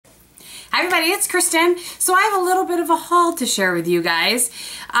Hi everybody, it's Kristin. So I have a little bit of a haul to share with you guys.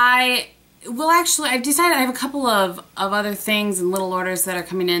 I've decided I have a couple of other things and little orders that are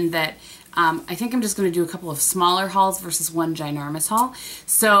coming in that I think I'm just going to do a couple of smaller hauls versus one ginormous haul.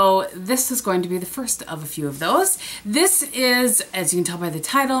 So this is going to be the first of a few of those. This is, as you can tell by the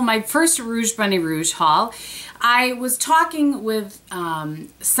title, my first Rouge Bunny Rouge haul. I was talking with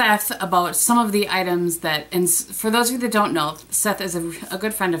Seth about some of the items that, and for those of you that don't know, Seth is a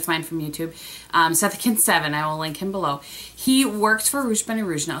good friend of mine from YouTube. Seth7, I will link him below. He works for Rouge Bunny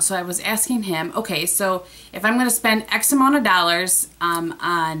Rouge now, so I was asking him, okay, so if I'm going to spend X amount of dollars on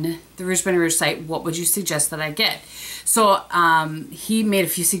the Rouge Bunny Rouge site, what would you suggest that I get? So he made a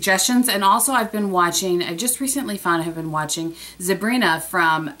few suggestions, and also I've been watching, I just recently found I've been watching Sabrina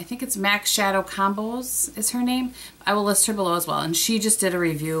from, I think it's Max Shadow Combos is her name. I will list her below as well, and she just did a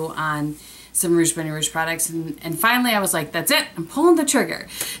review on some Rouge Bunny Rouge products, and finally I was like, that's it, I'm pulling the trigger.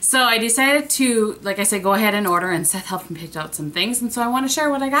 So I decided to, like I said, go ahead and order, and Seth helped me pick out some things, and so I want to share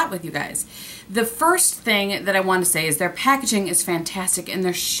what I got with you guys. The first thing that I want to say is their packaging is fantastic, and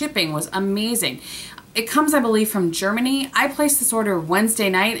their shipping was amazing. It comes, I believe, from Germany. I placed this order Wednesday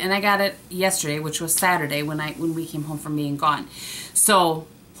night, and I got it yesterday, which was Saturday when we came home from being gone. So,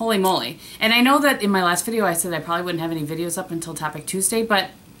 holy moly. And I know that in my last video I said I probably wouldn't have any videos up until Topic Tuesday,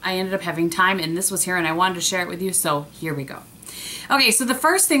 but I ended up having time, and this was here, and I wanted to share it with you, so here we go. Okay, so the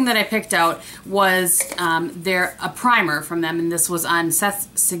first thing that I picked out was a primer from them, and this was on Seth's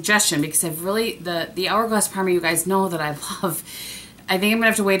suggestion, because I've really, the Hourglass primer, you guys know that I love. I think I'm going to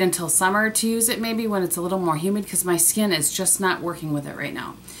have to wait until summer to use it, maybe when it's a little more humid, because my skin is just not working with it right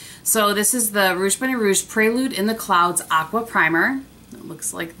now. So this is the Rouge Bunny Rouge Prelude in the Clouds Aqua Primer. It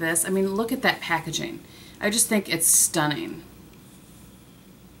looks like this. I mean, look at that packaging. I just think it's stunning.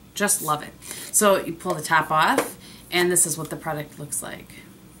 Just love it. So you pull the top off, and this is what the product looks like.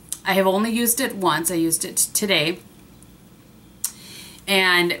 I have only used it once. I used it today,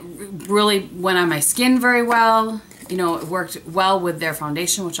 and really went on my skin very well. You know, it worked well with their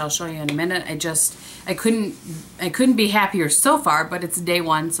foundation, which I'll show you in a minute. I couldn't be happier so far, but it's day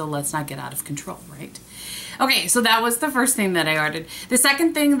one, so let's not get out of control, right? Okay, so that was the first thing that I ordered. The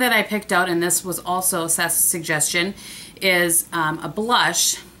second thing that I picked out, and this was also Seth's suggestion, is a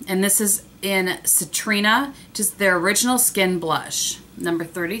blush, and this is in Citrina, just their original skin blush, number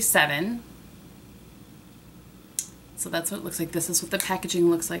 37. So that's what it looks like. This is what the packaging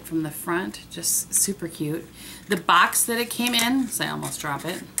looks like from the front. Just super cute. The box that it came in, so I almost drop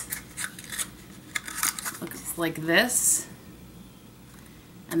it, looks like this.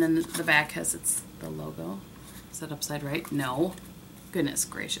 And then the back has the logo. Is that upside right? No. Goodness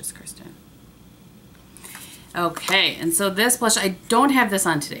gracious, Kristin. Okay, and so this blush, I don't have this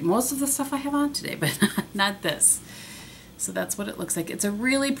on today. Most of the stuff I have on today, but not this. So that's what it looks like. It's a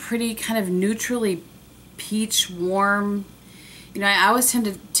really pretty kind of neutrally peach, warm. You know, I always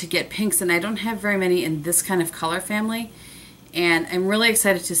tend to get pinks, and I don't have very many in this kind of color family. And I'm really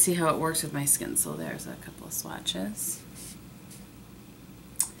excited to see how it works with my skin. So there's a couple of swatches.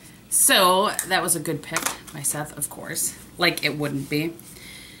 So that was a good pick by Seth, of course, like it wouldn't be.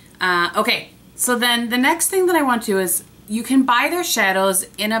 Okay, so then the next thing that I want to do is you can buy their shadows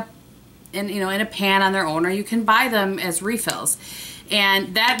in a pan on their own, or you can buy them as refills.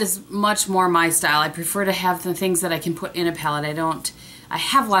 And that is much more my style. I prefer to have the things that I can put in a palette. I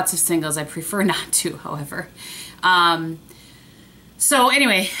have lots of singles. I prefer not to, however. So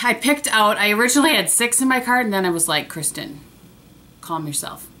anyway, I originally had 6 in my cart, and then I was like, Kristin, calm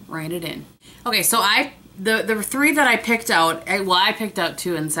yourself, write it in. Okay, so the 3 that I picked out, well, I picked out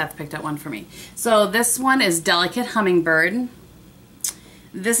 2 and Seth picked out 1 for me. So this one is Delicate Hummingbird.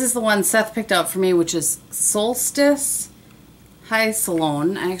 This is the one Seth picked out for me, which is Solstice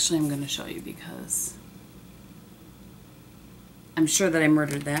Halcyon. Actually, I'm going to show you because I'm sure that I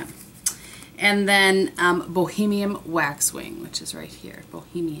murdered that. And then Bohemian Waxwing, which is right here.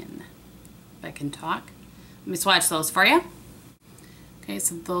 Bohemian, if I can talk. Let me swatch those for you. Okay,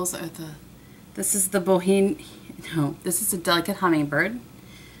 so those are this is the this is a Delicate Hummingbird,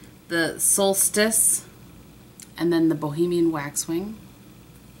 the Solstice, and then the Bohemian Waxwing.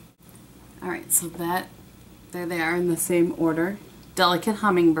 Alright, so there they are in the same order. Delicate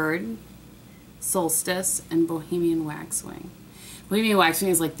Hummingbird, Solstice, and Bohemian Waxwing. Bohemian Waxwing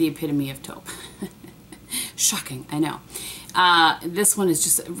is like the epitome of taupe. Shocking, I know. This one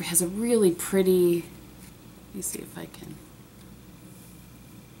is has a really pretty, let me see if I can,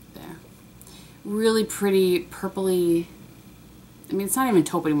 there. Really pretty purpley, I mean, it's not even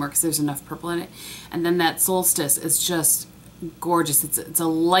taupe anymore because there's enough purple in it. And then that Solstice is just gorgeous. It's a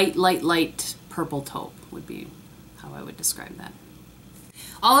light purple taupe would be how I would describe that.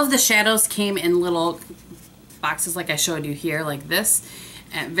 All of the shadows came in little boxes like I showed you here, like this.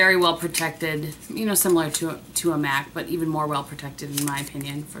 And very well protected, you know, similar to a MAC, but even more well protected in my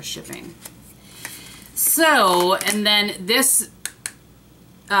opinion for shipping. So, and then this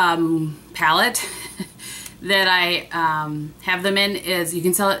palette that I have them in is, you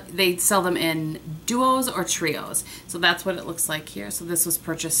can sell it, they sell them in duos or trios. So that's what it looks like here. So this was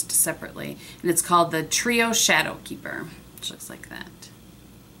purchased separately, and it's called the Trio Shadow Keeper, which looks like that.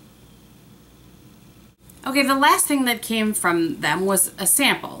 Okay, the last thing that came from them was a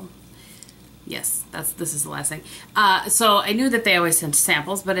sample. Yes, this is the last thing. So I knew that they always sent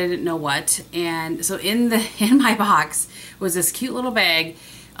samples, but I didn't know what. And so in my box was this cute little bag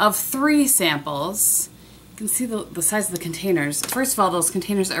of 3 samples. You can see the size of the containers. First of all, those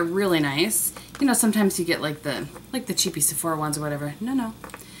containers are really nice. You know, sometimes you get like the cheapy Sephora ones or whatever. No.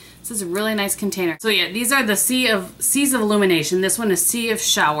 This is a really nice container. So yeah, these are the Seas of Illumination. This one is Sea of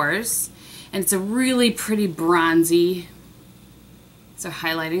Showers. And it's a really pretty bronzy, these are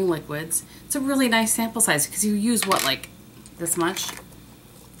highlighting liquids. It's a really nice sample size because you use what, like this much?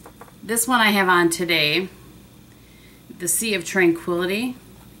 This one I have on today, the Sea of Tranquility.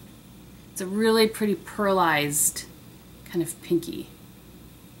 It's a really pretty pearlized, kind of pinky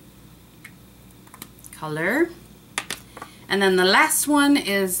color. And then the last one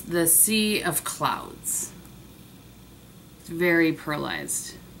is the Sea of Clouds. It's very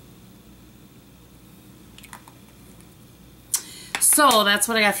pearlized. So that's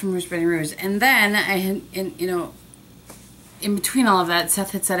what I got from Rouge Bunny Rouge. And then I had, you know, in between all of that,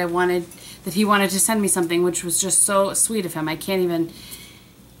 Seth had said he wanted to send me something, which was just so sweet of him. I can't even,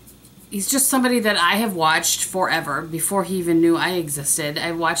 he's just somebody that I have watched forever, before he even knew I existed.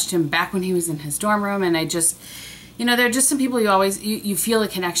 I watched him back when he was in his dorm room, and I just, you know, there are just some people you feel a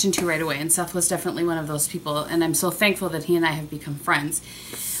connection to right away, and Seth was definitely one of those people, and I'm so thankful that he and I have become friends.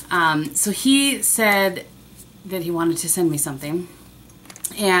 So he said that he wanted to send me something.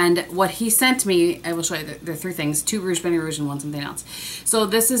 And what he sent me, I will show you, there are 3 things, 2 Rouge Bunny Rouge and 1 something else. So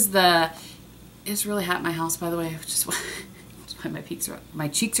this is it's really hot in my house, by the way, which is why my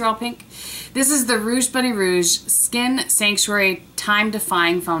cheeks are all pink. This is the Rouge Bunny Rouge Skin Sanctuary Time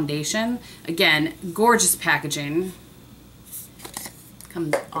Defying Foundation. Again, gorgeous packaging.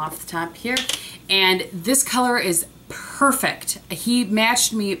 Comes off the top here. And this color is perfect. He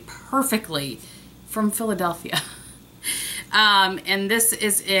matched me perfectly from Philadelphia. And this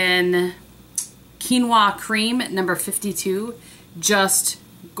is in Quinoa Cream, number 52. Just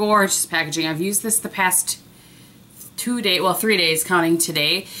gorgeous packaging. I've used this the past 3 days, counting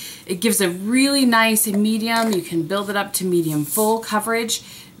today. It gives a really nice medium. You can build it up to medium full coverage.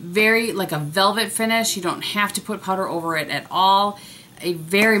 Very like a velvet finish. You don't have to put powder over it at all. I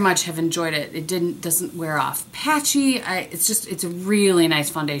very much have enjoyed it. It doesn't wear off patchy. It's a really nice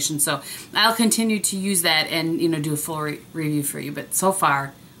foundation. So I'll continue to use that and, you know, do a full review for you. But so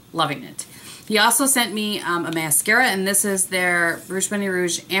far, loving it. He also sent me a mascara, and this is their Rouge Bunny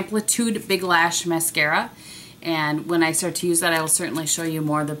Rouge Amplitude Big Lash Mascara. And when I start to use that, I will certainly show you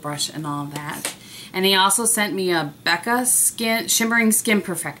more of the brush and all of that. And he also sent me a Becca Shimmering Skin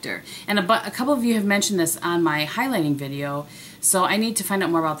Perfector. And a couple of you have mentioned this on my highlighting video. So I need to find out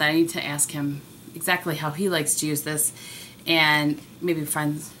more about that. I need to ask him exactly how he likes to use this, and maybe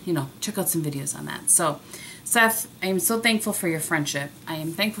find, you know, check out some videos on that. So Seth, I am so thankful for your friendship. I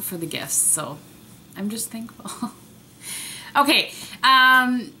am thankful for the gifts. So I'm just thankful. Okay.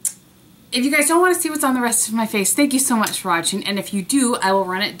 If you guys don't want to see what's on the rest of my face, thank you so much for watching. And if you do, I will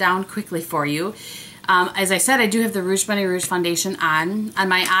run it down quickly for you. As I said, I do have the Rouge Bunny Rouge foundation on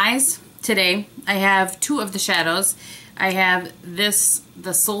my eyes today. I have 2 of the shadows. I have the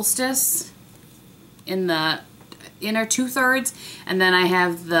Solstice in the inner 2/3, and then I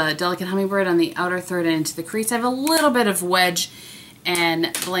have the Delicate Hummingbird on the outer third and into the crease. I have a little bit of Wedge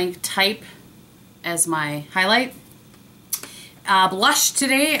and Blanc Type as my highlight. Blush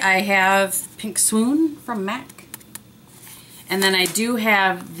today, I have Pink Swoon from MAC. And then I do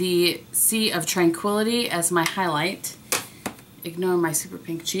have the Sea of Tranquility as my highlight. Ignore my super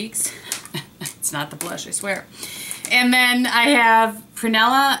pink cheeks. It's not the blush, I swear. And then I have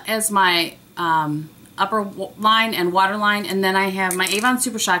Prunella as my upper line and waterline. And then I have my Avon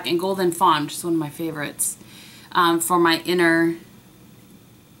Supershock in Golden Fawn, which is one of my favorites, for my inner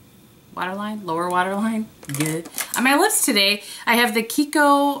waterline, lower waterline. Good. On my lips today, I have the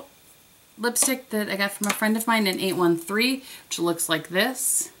Kiko lipstick that I got from a friend of mine in 813, which looks like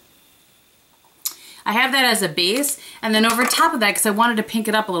this. I have that as a base, and then over top of that, because I wanted to pink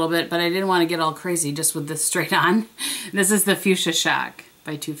it up a little bit, but I didn't want to get all crazy just with this straight on, this is the Fushia Shock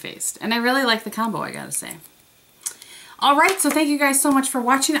by Too Faced. And I really like the combo, I gotta say. All right, so thank you guys so much for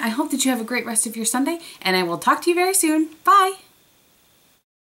watching. I hope that you have a great rest of your Sunday, and I will talk to you very soon. Bye.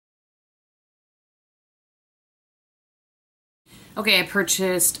 Okay, I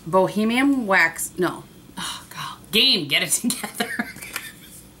purchased Bohemian Wax. No. Oh, God. Game, get it together.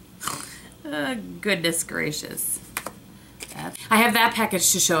 Oh, goodness gracious. I have that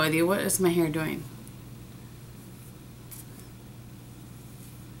package to show with you. What is my hair doing?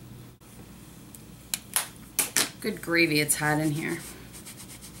 Good gravy, it's hot in here.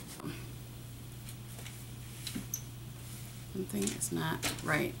 Something is not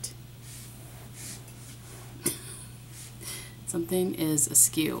right. Something is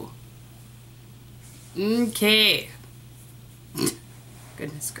askew. Okay.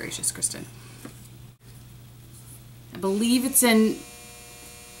 Goodness gracious, Kristin. I believe it's in...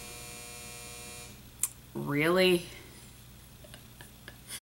 Really?